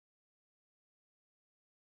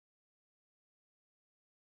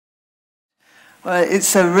Well,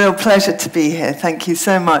 it's a real pleasure to be here. Thank you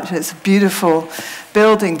so much. It's a beautiful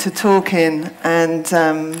building to talk in, and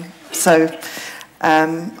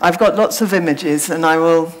I've got lots of images, and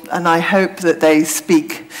I hope that they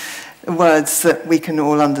speak words that we can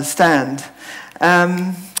all understand.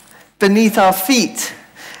 Beneath our feet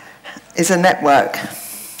is a network.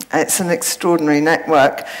 It's an extraordinary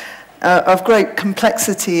network of great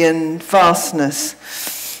complexity and vastness,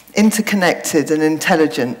 interconnected and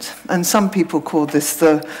intelligent, and some people call this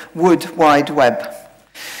the Wood Wide Web.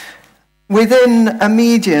 Within a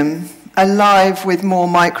medium alive with more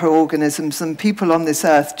microorganisms than people on this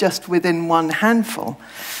earth, just within one handful,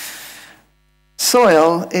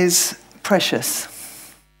 soil is precious.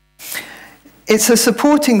 It's a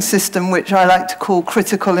supporting system which I like to call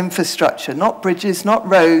critical infrastructure, not bridges, not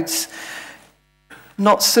roads,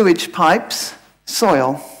 not sewage pipes,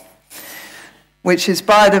 soil, which is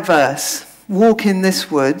biodiverse. Walk in this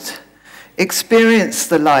wood, experience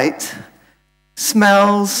the light,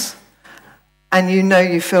 smells, and you know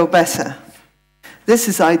you feel better. This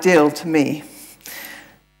is ideal to me.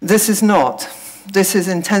 This is not. This is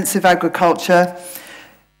intensive agriculture.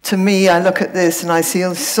 To me, I look at this and I see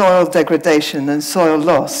soil degradation and soil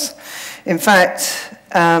loss. In fact,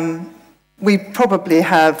 we probably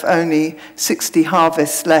have only 60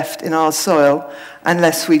 harvests left in our soil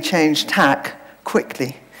unless we change tack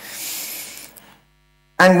quickly.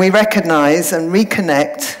 And we recognize and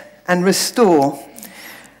reconnect and restore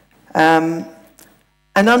and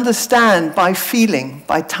understand by feeling,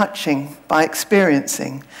 by touching, by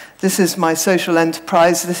experiencing. This is my social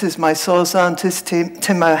enterprise. This is my soil scientist,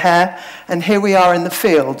 Tim O'Hare, and here we are in the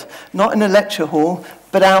field, not in a lecture hall,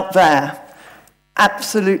 but out there,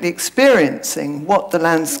 absolutely experiencing what the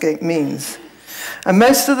landscape means. And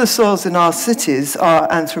most of the soils in our cities are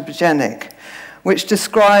anthropogenic, which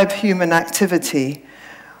describe human activity,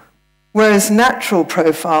 whereas natural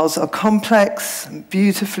profiles are complex and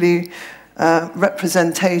beautifully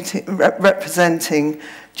representing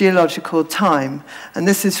geological time. And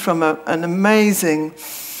this is from an amazing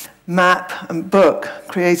map and book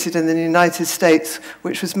created in the United States,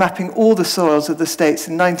 which was mapping all the soils of the states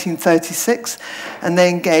in 1936, and they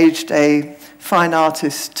engaged a fine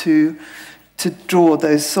artist to draw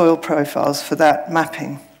those soil profiles for that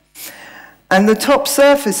mapping. And the top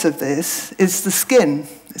surface of this is the skin.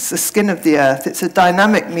 It's the skin of the earth. It's a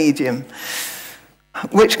dynamic medium,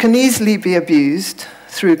 which can easily be abused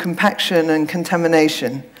through compaction and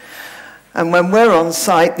contamination. And when we're on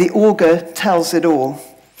site, the auger tells it all.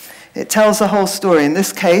 It tells the whole story. In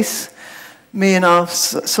this case, me and our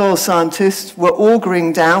soil scientists were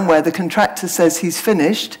augering down where the contractor says he's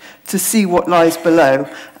finished to see what lies below.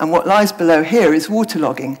 And what lies below here is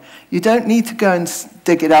waterlogging. You don't need to go and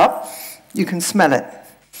dig it up. You can smell it.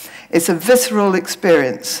 It's a visceral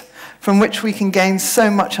experience from which we can gain so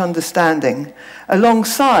much understanding,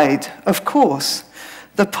 alongside, of course,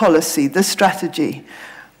 the policy, the strategy,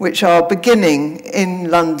 which are beginning in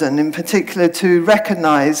London in particular to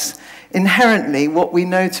recognize inherently what we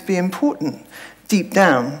know to be important deep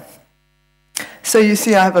down. So you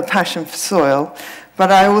see, I have a passion for soil,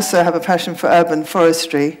 but I also have a passion for urban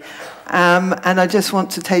forestry, and I just want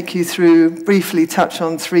to take you through, briefly touch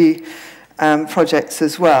on three projects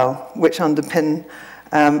as well, which underpin,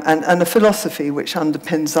 and a philosophy which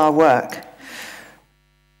underpins our work.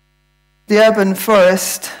 The urban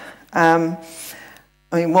forest,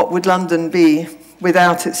 what would London be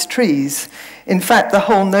without its trees? In fact, the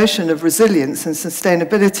whole notion of resilience and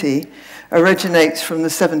sustainability originates from the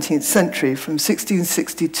 17th century, from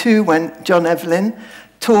 1662, when John Evelyn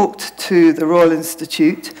talked to the Royal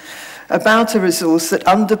Institute about a resource that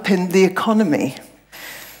underpinned the economy.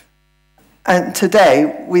 And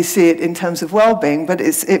today, we see it in terms of well-being, but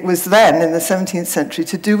it was then, in the 17th century,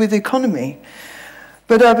 to do with the economy.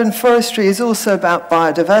 But urban forestry is also about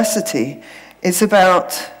biodiversity. It's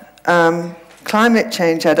about climate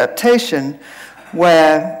change adaptation,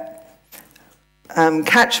 where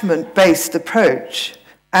catchment-based approach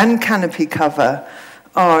and canopy cover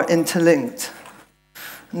are interlinked.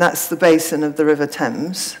 And that's the basin of the River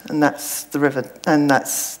Thames, and that's the river, and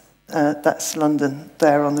that's London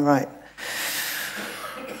there on the right.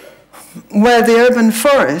 Where the urban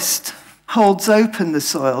forest holds open the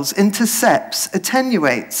soils, intercepts,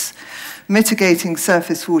 attenuates, mitigating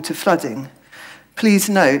surface water flooding. Please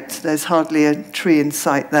note, there's hardly a tree in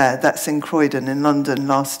sight there. That's in Croydon in London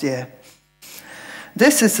last year.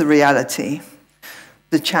 This is the reality.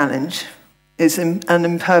 The challenge is an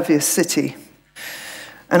impervious city.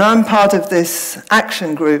 And I'm part of this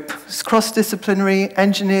action group. It's cross-disciplinary,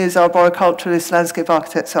 engineers, arboriculturalists, landscape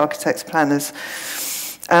architects, architects, planners.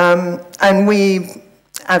 And we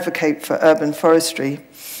advocate for urban forestry,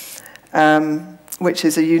 which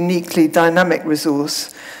is a uniquely dynamic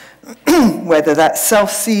resource, whether that's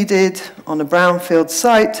self-seeded on a brownfield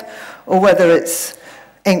site or whether it's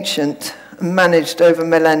ancient, managed over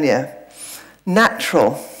millennia.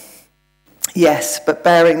 Natural, yes, but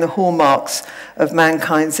bearing the hallmarks of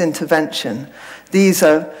mankind's intervention.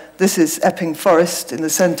 This is Epping Forest in the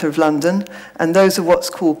centre of London, and those are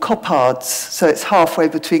what's called coppards. So it's halfway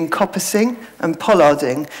between coppicing and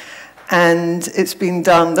pollarding. And it's been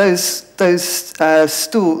done, those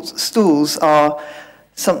stools are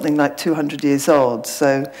something like 200 years old.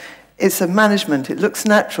 So it's a management, it looks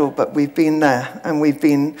natural, but we've been there, and we've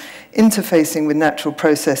been interfacing with natural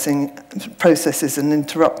processes and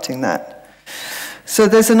interrupting that. So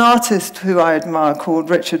there's an artist who I admire called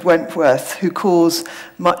Richard Wentworth, who calls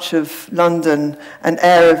much of London an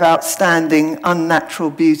area of outstanding unnatural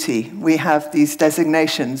beauty. We have these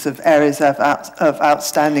designations of areas of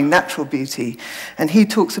outstanding natural beauty, and he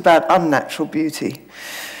talks about unnatural beauty.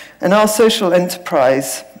 And our social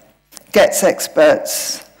enterprise gets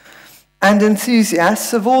experts and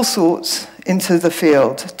enthusiasts of all sorts into the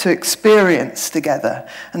field to experience together.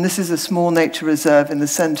 And this is a small nature reserve in the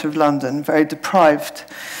centre of London, very deprived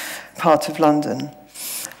part of London.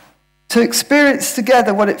 To experience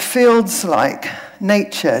together what it feels like,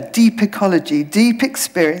 nature, deep ecology, deep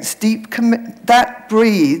experience, that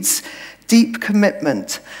breeds deep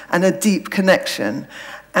commitment and a deep connection.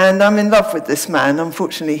 And I'm in love with this man.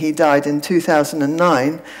 Unfortunately, he died in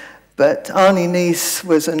 2009. But Arne Nies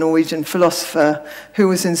was a Norwegian philosopher who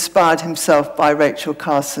was inspired himself by Rachel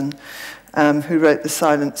Carson, who wrote The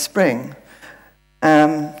Silent Spring.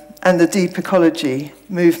 And the deep ecology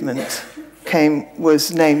movement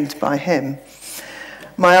was named by him.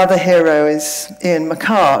 My other hero is Ian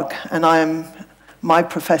McHarg, and my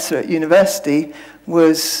professor at university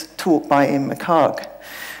was taught by Ian McHarg.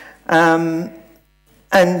 And,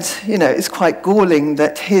 you know, it's quite galling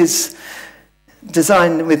that his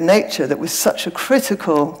Design with Nature, that was such a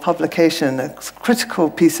critical publication, a critical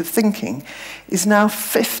piece of thinking, is now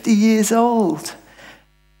 50 years old.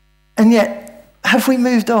 And yet, have we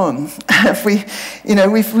moved on? Have we, you know,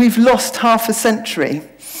 we've lost half a century.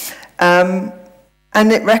 And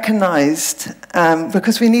it recognized,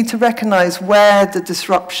 because we need to recognize where the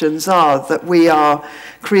disruptions are that we are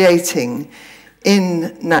creating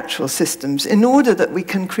in natural systems in order that we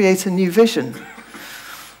can create a new vision.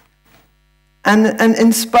 And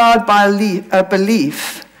inspired by a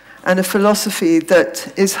belief and a philosophy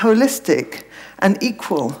that is holistic and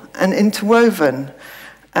equal and interwoven,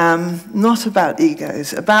 not about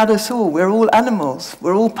egos, about us all. We're all animals.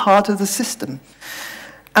 We're all part of the system.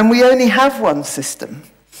 And we only have one system.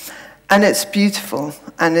 And it's beautiful.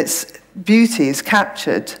 And its beauty is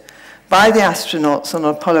captured by the astronauts on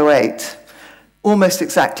Apollo 8 almost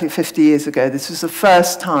exactly 50 years ago. This was the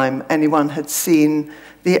first time anyone had seen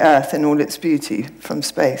the Earth in all its beauty from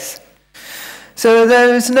space. So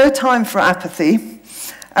there is no time for apathy,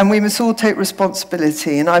 and we must all take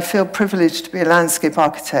responsibility, and I feel privileged to be a landscape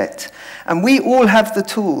architect. And we all have the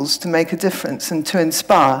tools to make a difference and to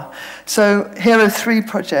inspire. So here are 3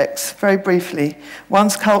 projects, very briefly.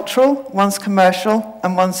 One's cultural, one's commercial,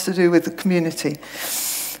 and one's to do with the community.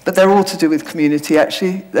 But they're all to do with community,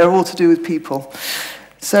 actually. They're all to do with people.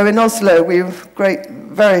 So in Oslo, we were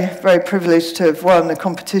very, very privileged to have won a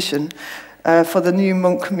competition for the new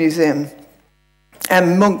Munch Museum.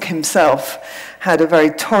 And Munch himself had a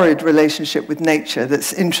very torrid relationship with nature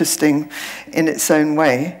that's interesting in its own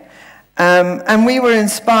way. And we were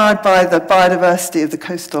inspired by the biodiversity of the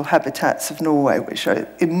coastal habitats of Norway, which are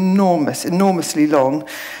enormous, enormously long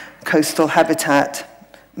coastal habitat,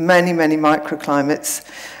 many, many microclimates.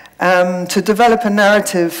 To develop a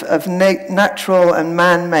narrative of natural and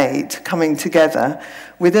man-made coming together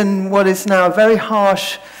within what is now a very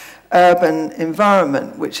harsh urban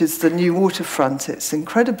environment, which is the new waterfront. It's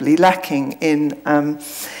incredibly lacking in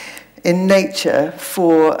nature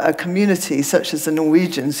for a community such as the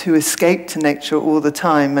Norwegians, who escape to nature all the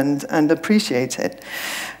time and appreciate it.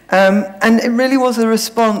 And it really was a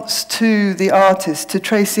response to the artist, to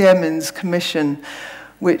Tracy Emin's commission,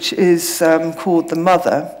 which is called The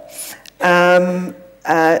Mother.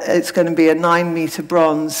 It's going to be a 9-meter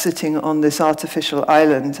bronze sitting on this artificial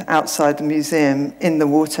island outside the museum in the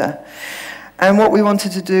water. And what we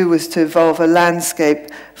wanted to do was to evolve a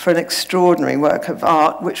landscape for an extraordinary work of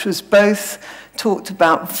art, which was both talked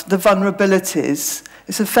about the vulnerabilities.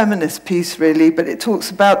 It's a feminist piece, really, but it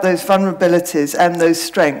talks about those vulnerabilities and those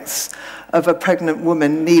strengths of a pregnant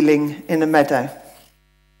woman kneeling in a meadow,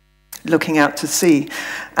 looking out to sea.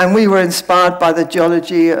 And we were inspired by the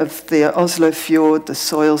geology of the Oslo fjord, the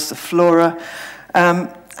soils, the flora.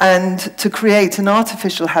 and to create an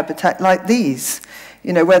artificial habitat like these,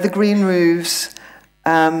 you know, where the green roofs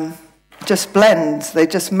just blend, they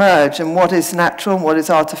just merge, and what is natural and what is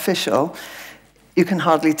artificial, you can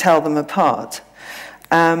hardly tell them apart.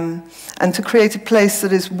 And to create a place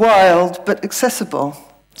that is wild but accessible.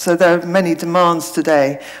 So there are many demands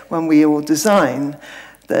today when we all design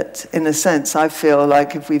that, in a sense, I feel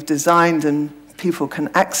like if we've designed and people can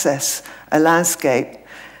access a landscape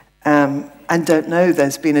and don't know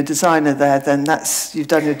there's been a designer there, then you've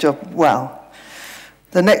done your job well.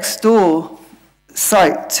 The next door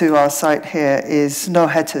site to our site here is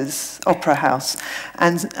Nohetter's Opera House,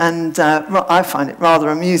 and I find it rather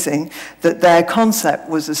amusing that their concept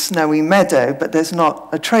was a snowy meadow, but there's not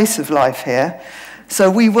a trace of life here. So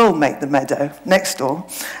we will make the meadow next door,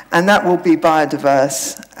 and that will be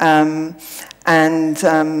biodiverse, and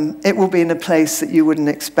it will be in a place that you wouldn't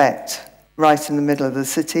expect, right in the middle of the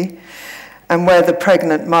city, and where the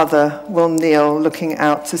pregnant mother will kneel looking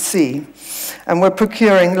out to sea. And we're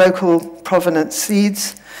procuring local provenance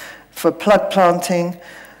seeds for plug planting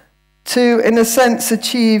to, in a sense,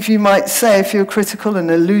 achieve, you might say, if you're critical, an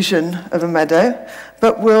illusion of a meadow,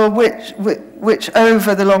 but which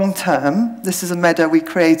over the long term, this is a meadow we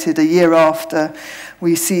created a year after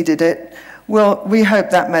we seeded it, we hope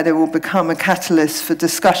that meadow will become a catalyst for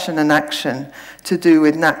discussion and action to do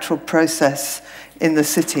with natural process in the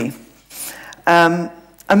city. A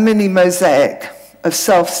mini mosaic of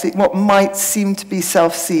what might seem to be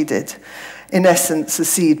self-seeded, in essence a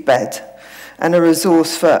seed bed, and a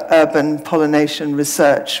resource for urban pollination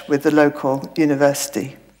research with the local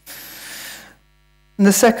university. And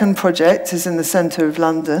the second project is in the centre of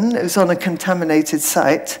London. It was on a contaminated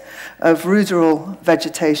site of ruderal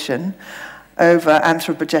vegetation over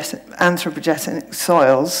anthropogenic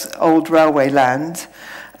soils, old railway land.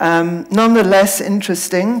 Nonetheless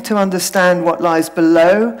interesting to understand what lies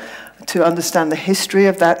below, to understand the history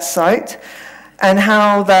of that site, and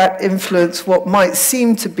how that influenced what might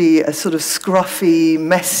seem to be a sort of scruffy,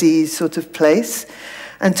 messy sort of place.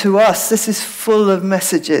 And to us, this is full of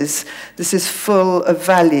messages. This is full of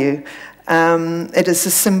value. It is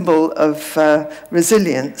a symbol of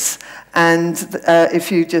resilience. And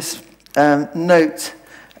if you just note,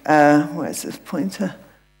 where's this pointer?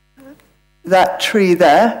 That tree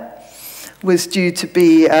there was due to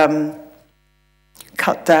be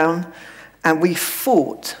cut down, and we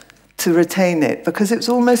fought to retain it because it was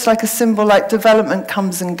almost like a symbol, like development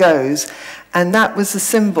comes and goes, and that was a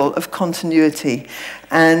symbol of continuity.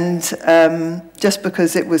 And just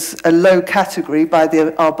because it was a low category by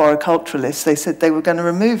the arboriculturalists, they said they were going to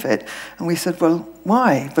remove it. And we said, well,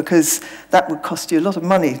 why? Because that would cost you a lot of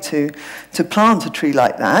money to plant a tree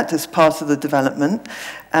like that as part of the development.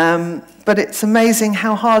 But it's amazing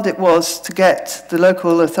how hard it was to get the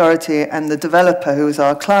local authority and the developer, who was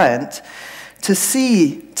our client, to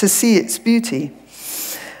see its beauty.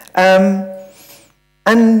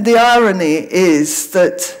 And the irony is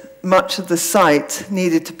that much of the site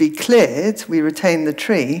needed to be cleared. We retained the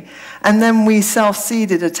tree, and then we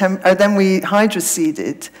self-seeded, then we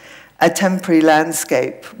hydroseeded a temporary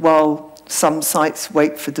landscape while some sites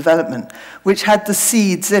wait for development, which had the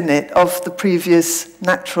seeds in it of the previous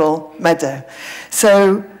natural meadow.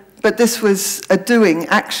 So, but this was a doing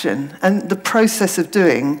action, and the process of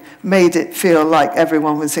doing made it feel like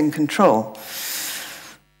everyone was in control.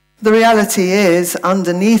 The reality is,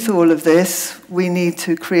 underneath all of this, we need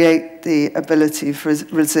to create the ability for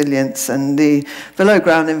resilience, and the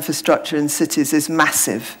below-ground infrastructure in cities is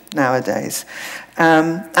massive nowadays.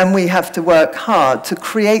 And we have to work hard to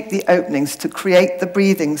create the openings, to create the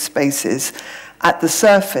breathing spaces at the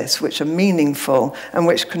surface, which are meaningful and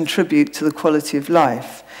which contribute to the quality of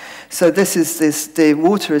life. So this is the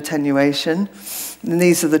water attenuation, and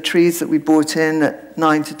these are the trees that we brought in at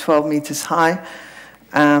 9 to 12 meters high.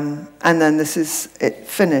 And then this is it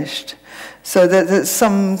finished. So there's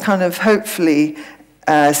some kind of, hopefully,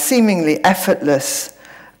 seemingly effortless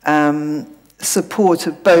support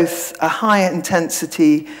of both a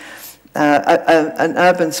high-intensity, an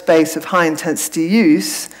urban space of high-intensity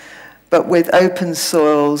use, but with open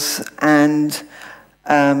soils and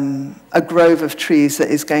a grove of trees that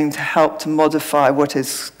is going to help to modify what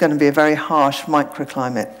is going to be a very harsh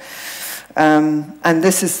microclimate. And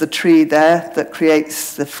this is the tree there that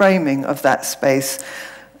creates the framing of that space,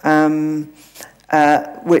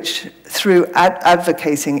 which through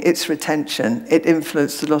advocating its retention, it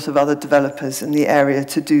influenced a lot of other developers in the area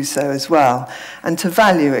to do so as well, and to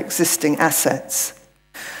value existing assets.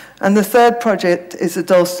 And the third project is the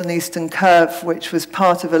Dalston Eastern Curve, which was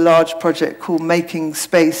part of a large project called Making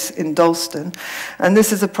Space in Dalston. And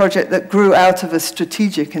this is a project that grew out of a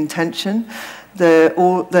strategic intention. The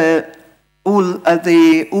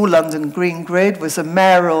All London Green Grid was a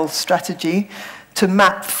mayoral strategy to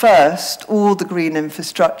map first all the green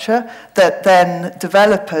infrastructure that then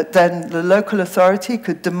the local authority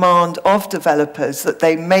could demand of developers that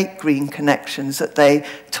they make green connections, that they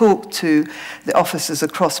talk to the officers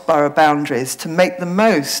across borough boundaries to make the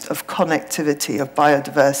most of connectivity, of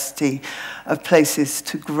biodiversity, of places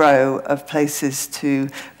to grow, of places to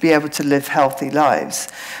be able to live healthy lives.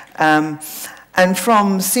 And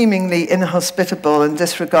from seemingly inhospitable and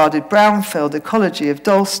disregarded brownfield ecology of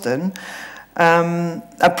Dalston,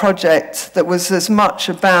 a project that was as much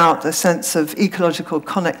about the sense of ecological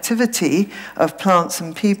connectivity of plants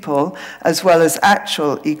and people as well as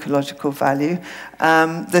actual ecological value,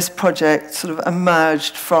 this project sort of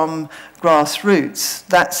emerged from grassroots.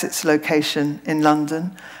 That's its location in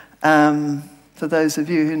London. For those of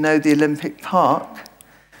you who know the Olympic Park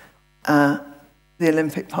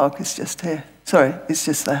is just here. Sorry, it's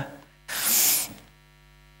just there.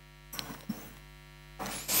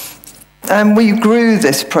 And we grew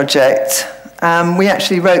this project. We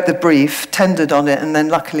actually wrote the brief, tendered on it, and then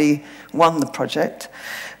luckily won the project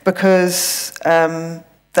because we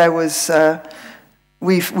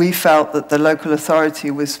felt that the local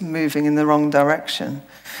authority was moving in the wrong direction.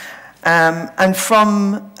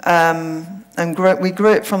 We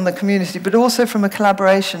grew it from the community, but also from a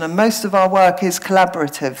collaboration. And most of our work is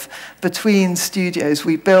collaborative between studios.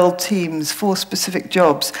 We build teams for specific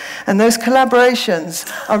jobs. And those collaborations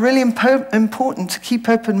are really important to keep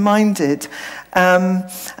open-minded.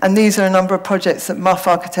 And these are a number of projects that Muff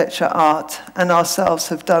Architecture Art and ourselves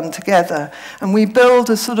have done together. And we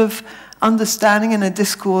build a sort of understanding and a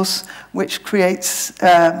discourse which creates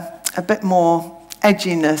a bit more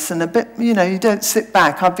edginess and a bit, you know, you don't sit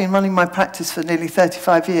back. I've been running my practice for nearly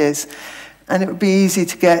 35 years, and it would be easy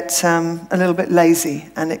to get a little bit lazy,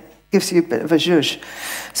 and it gives you a bit of a zhuzh.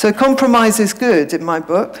 So compromise is good in my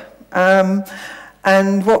book,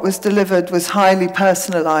 and what was delivered was highly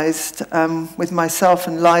personalized with myself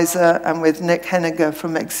and Liza and with Nick Henniger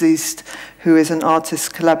from Exist, who is an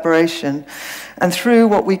artist collaboration. And through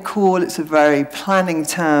what we call, it's a very planning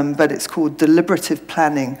term, but it's called deliberative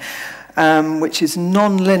planning, which is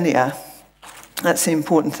non-linear. That's the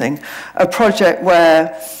important thing. A project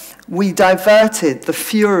where we diverted the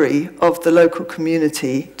fury of the local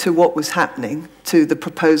community to what was happening, to the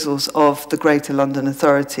proposals of the Greater London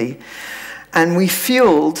Authority. And we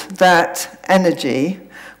fueled that energy,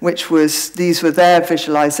 which was, these were their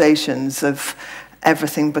visualizations of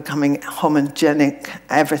everything becoming homogenic,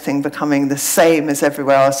 everything becoming the same as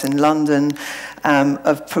everywhere else in London,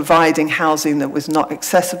 of providing housing that was not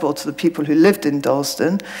accessible to the people who lived in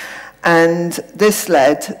Dalston. And this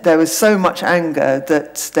led, there was so much anger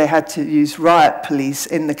that they had to use riot police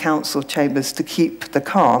in the council chambers to keep the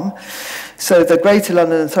calm. So the Greater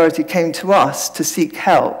London Authority came to us to seek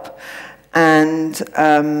help. And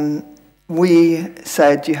we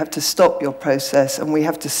said, you have to stop your process and we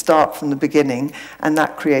have to start from the beginning. And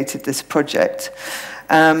that created this project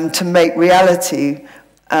to make reality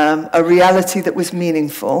a reality that was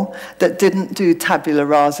meaningful, that didn't do tabula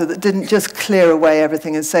rasa, that didn't just clear away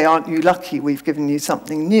everything and say, aren't you lucky we've given you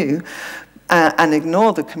something new, and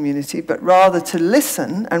ignore the community, but rather to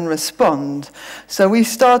listen and respond. So we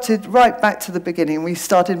started right back to the beginning. We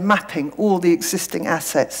started mapping all the existing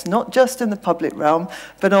assets, not just in the public realm,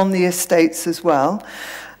 but on the estates as well.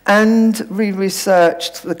 And we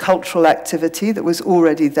researched the cultural activity that was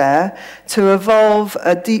already there to evolve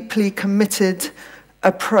a deeply committed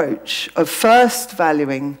approach of first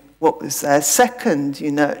valuing what was there, second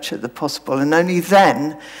you nurture the possible, and only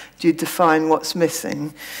then do you define what's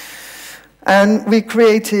missing. And we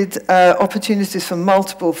created opportunities for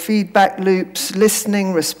multiple feedback loops,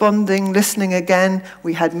 listening, responding, listening again.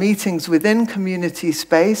 We had meetings within community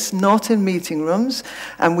space, not in meeting rooms,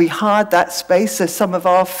 and we hired that space, so some of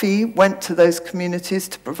our fee went to those communities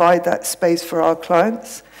to provide that space for our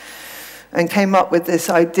clients, and came up with this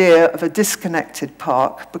idea of a disconnected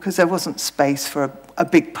park because there wasn't space for a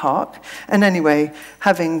big park. And anyway,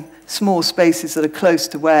 having small spaces that are close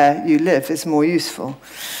to where you live is more useful.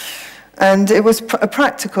 And it was a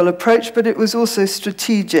practical approach, but it was also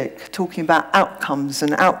strategic, talking about outcomes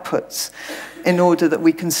and outputs in order that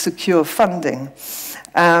we can secure funding.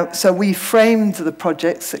 So we framed the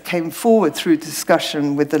projects that came forward through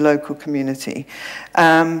discussion with the local community.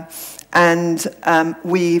 And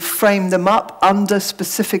we framed them up under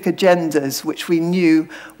specific agendas, which we knew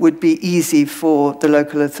would be easy for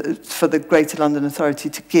the Greater London Authority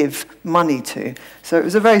to give money to. So it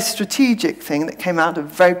was a very strategic thing that came out of a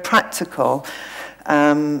very practical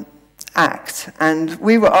act. And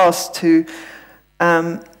we were asked to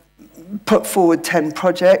put forward 10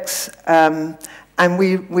 projects, and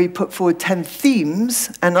we put forward 10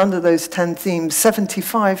 themes, and under those 10 themes,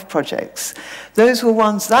 75 projects. Those were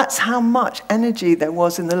ones, that's how much energy there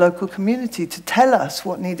was in the local community to tell us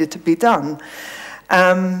what needed to be done.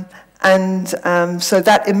 So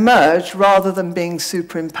that emerged rather than being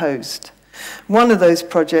superimposed. One of those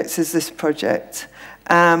projects is this project.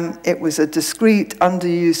 It was a discrete,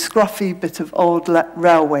 underused, scruffy bit of old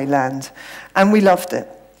railway land, and we loved it.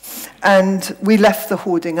 And we left the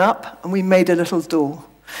hoarding up, and we made a little door,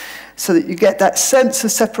 so that you get that sense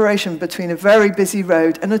of separation between a very busy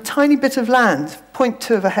road and a tiny bit of land,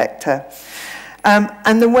 0.2 of a hectare.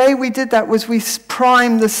 And the way we did that was we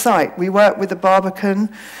primed the site. We worked with the Barbican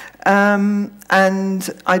and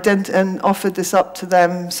offered this up to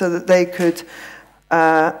them so that they could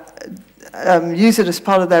use it as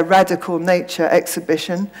part of their Radical Nature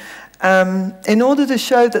exhibition, in order to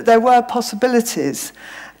show that there were possibilities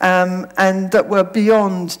and that were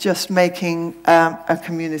beyond just making a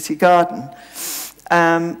community garden.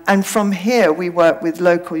 And from here, we worked with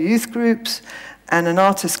local youth groups and an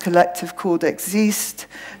artist collective called Exist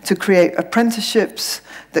to create apprenticeships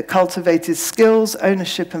that cultivated skills,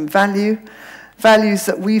 ownership, and values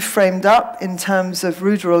that we framed up in terms of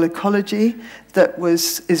rural ecology that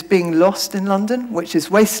is being lost in London, which is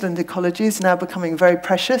wasteland ecology, is now becoming very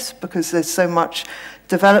precious because there's so much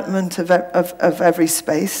development of every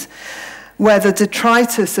space, where the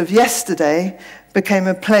detritus of yesterday became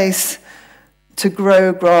a place to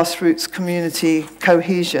grow grassroots community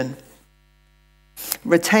cohesion,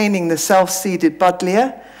 retaining the self-seeded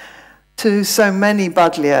buddleia. To so many,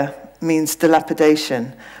 buddleia means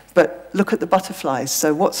dilapidation. But look at the butterflies.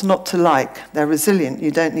 So what's not to like? They're resilient.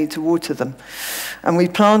 You don't need to water them. And we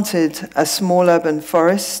planted a small urban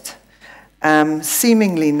forest,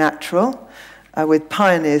 seemingly natural, with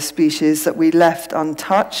pioneer species that we left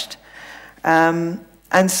untouched. And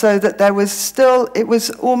so that there was still, it was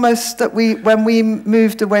almost that when we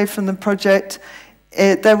moved away from the project,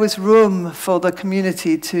 there was room for the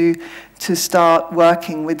community to start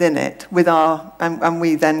working within it, and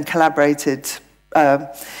we then collaborated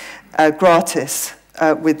gratis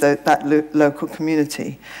with that local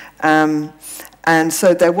community. And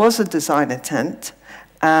so there was a designer tent,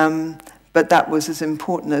 but that was as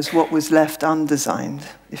important as what was left undesigned,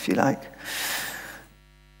 if you like.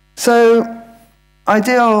 So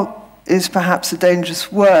ideal is perhaps a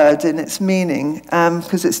dangerous word in its meaning,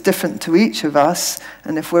 because it's different to each of us,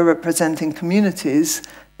 and if we're representing communities,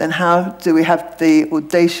 then how do we have the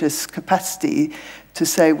audacious capacity to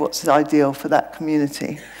say what's ideal for that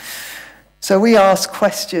community? So we ask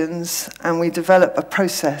questions and we develop a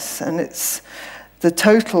process, and it's the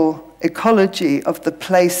total ecology of the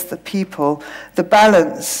place, the people, the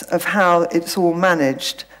balance of how it's all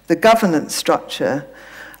managed, the governance structure,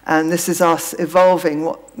 and this is us evolving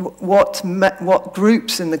what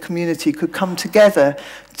groups in the community could come together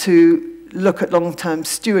to look at long-term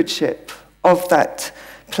stewardship of that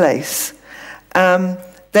place.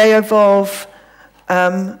 They evolve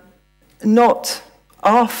not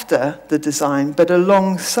after the design, but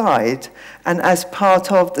alongside and as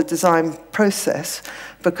part of the design process,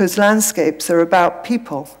 because landscapes are about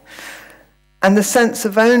people. And the sense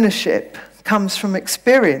of ownership comes from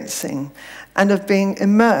experiencing and of being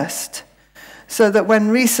immersed. So that when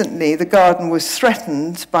recently the garden was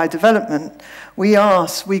threatened by development, we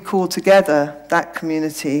called together that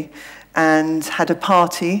community and had a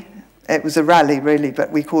party. It was a rally, really,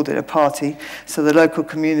 but we called it a party, so the local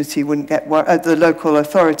community wouldn't get the local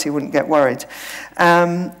authority wouldn't get worried.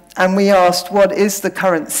 And we asked, what is the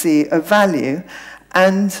currency of value?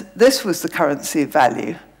 And this was the currency of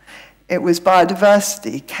value. It was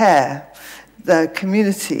biodiversity, care, the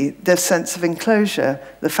community, the sense of enclosure,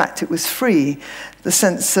 the fact it was free, the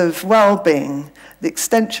sense of well-being, the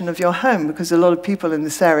extension of your home, because a lot of people in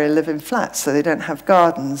this area live in flats, so they don't have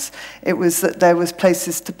gardens. It was that there was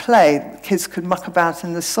places to play. Kids could muck about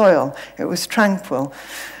in the soil. It was tranquil.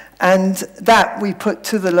 And that we put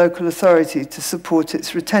to the local authority to support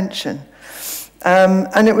its retention.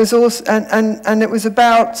 And it was also, and it was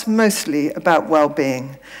mostly about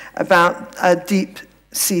well-being, about a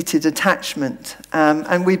deep-seated attachment.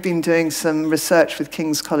 And we've been doing some research with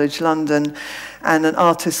King's College London and an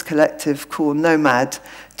artist collective called Nomad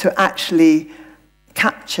to actually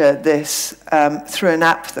capture this through an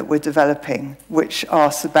app that we're developing, which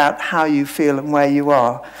asks about how you feel and where you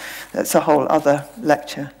are. That's a whole other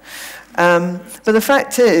lecture. But the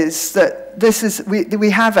fact is that we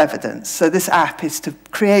have evidence, so this app is to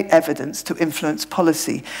create evidence to influence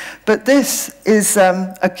policy. But this is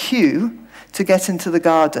a queue to get into the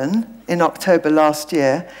garden in October last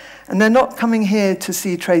year, and they're not coming here to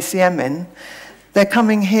see Tracy Emin, they're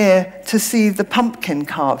coming here to see the pumpkin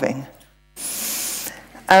carving.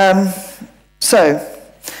 So,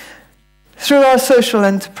 through our social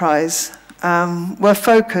enterprise, we're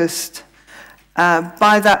focused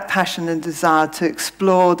by that passion and desire to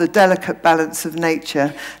explore the delicate balance of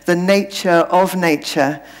nature, the nature of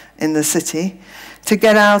nature in the city, to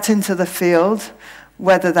get out into the field,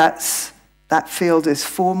 whether that field is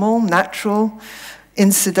formal, natural,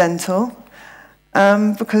 incidental,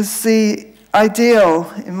 because the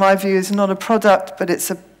ideal, in my view, is not a product, but it's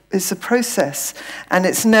a process, and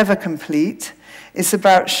it's never complete. It's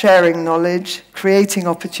about sharing knowledge, creating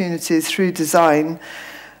opportunities through design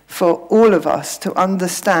for all of us to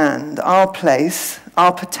understand our place,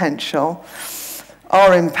 our potential,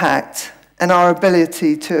 our impact, and our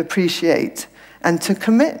ability to appreciate and to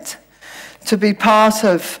commit, to be part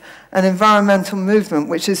of an environmental movement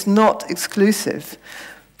which is not exclusive,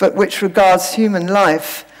 but which regards human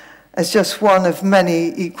life as just one of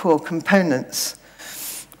many equal components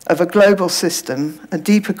of a global system, a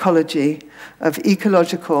deep ecology of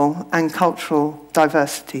ecological and cultural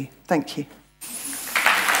diversity. Thank you.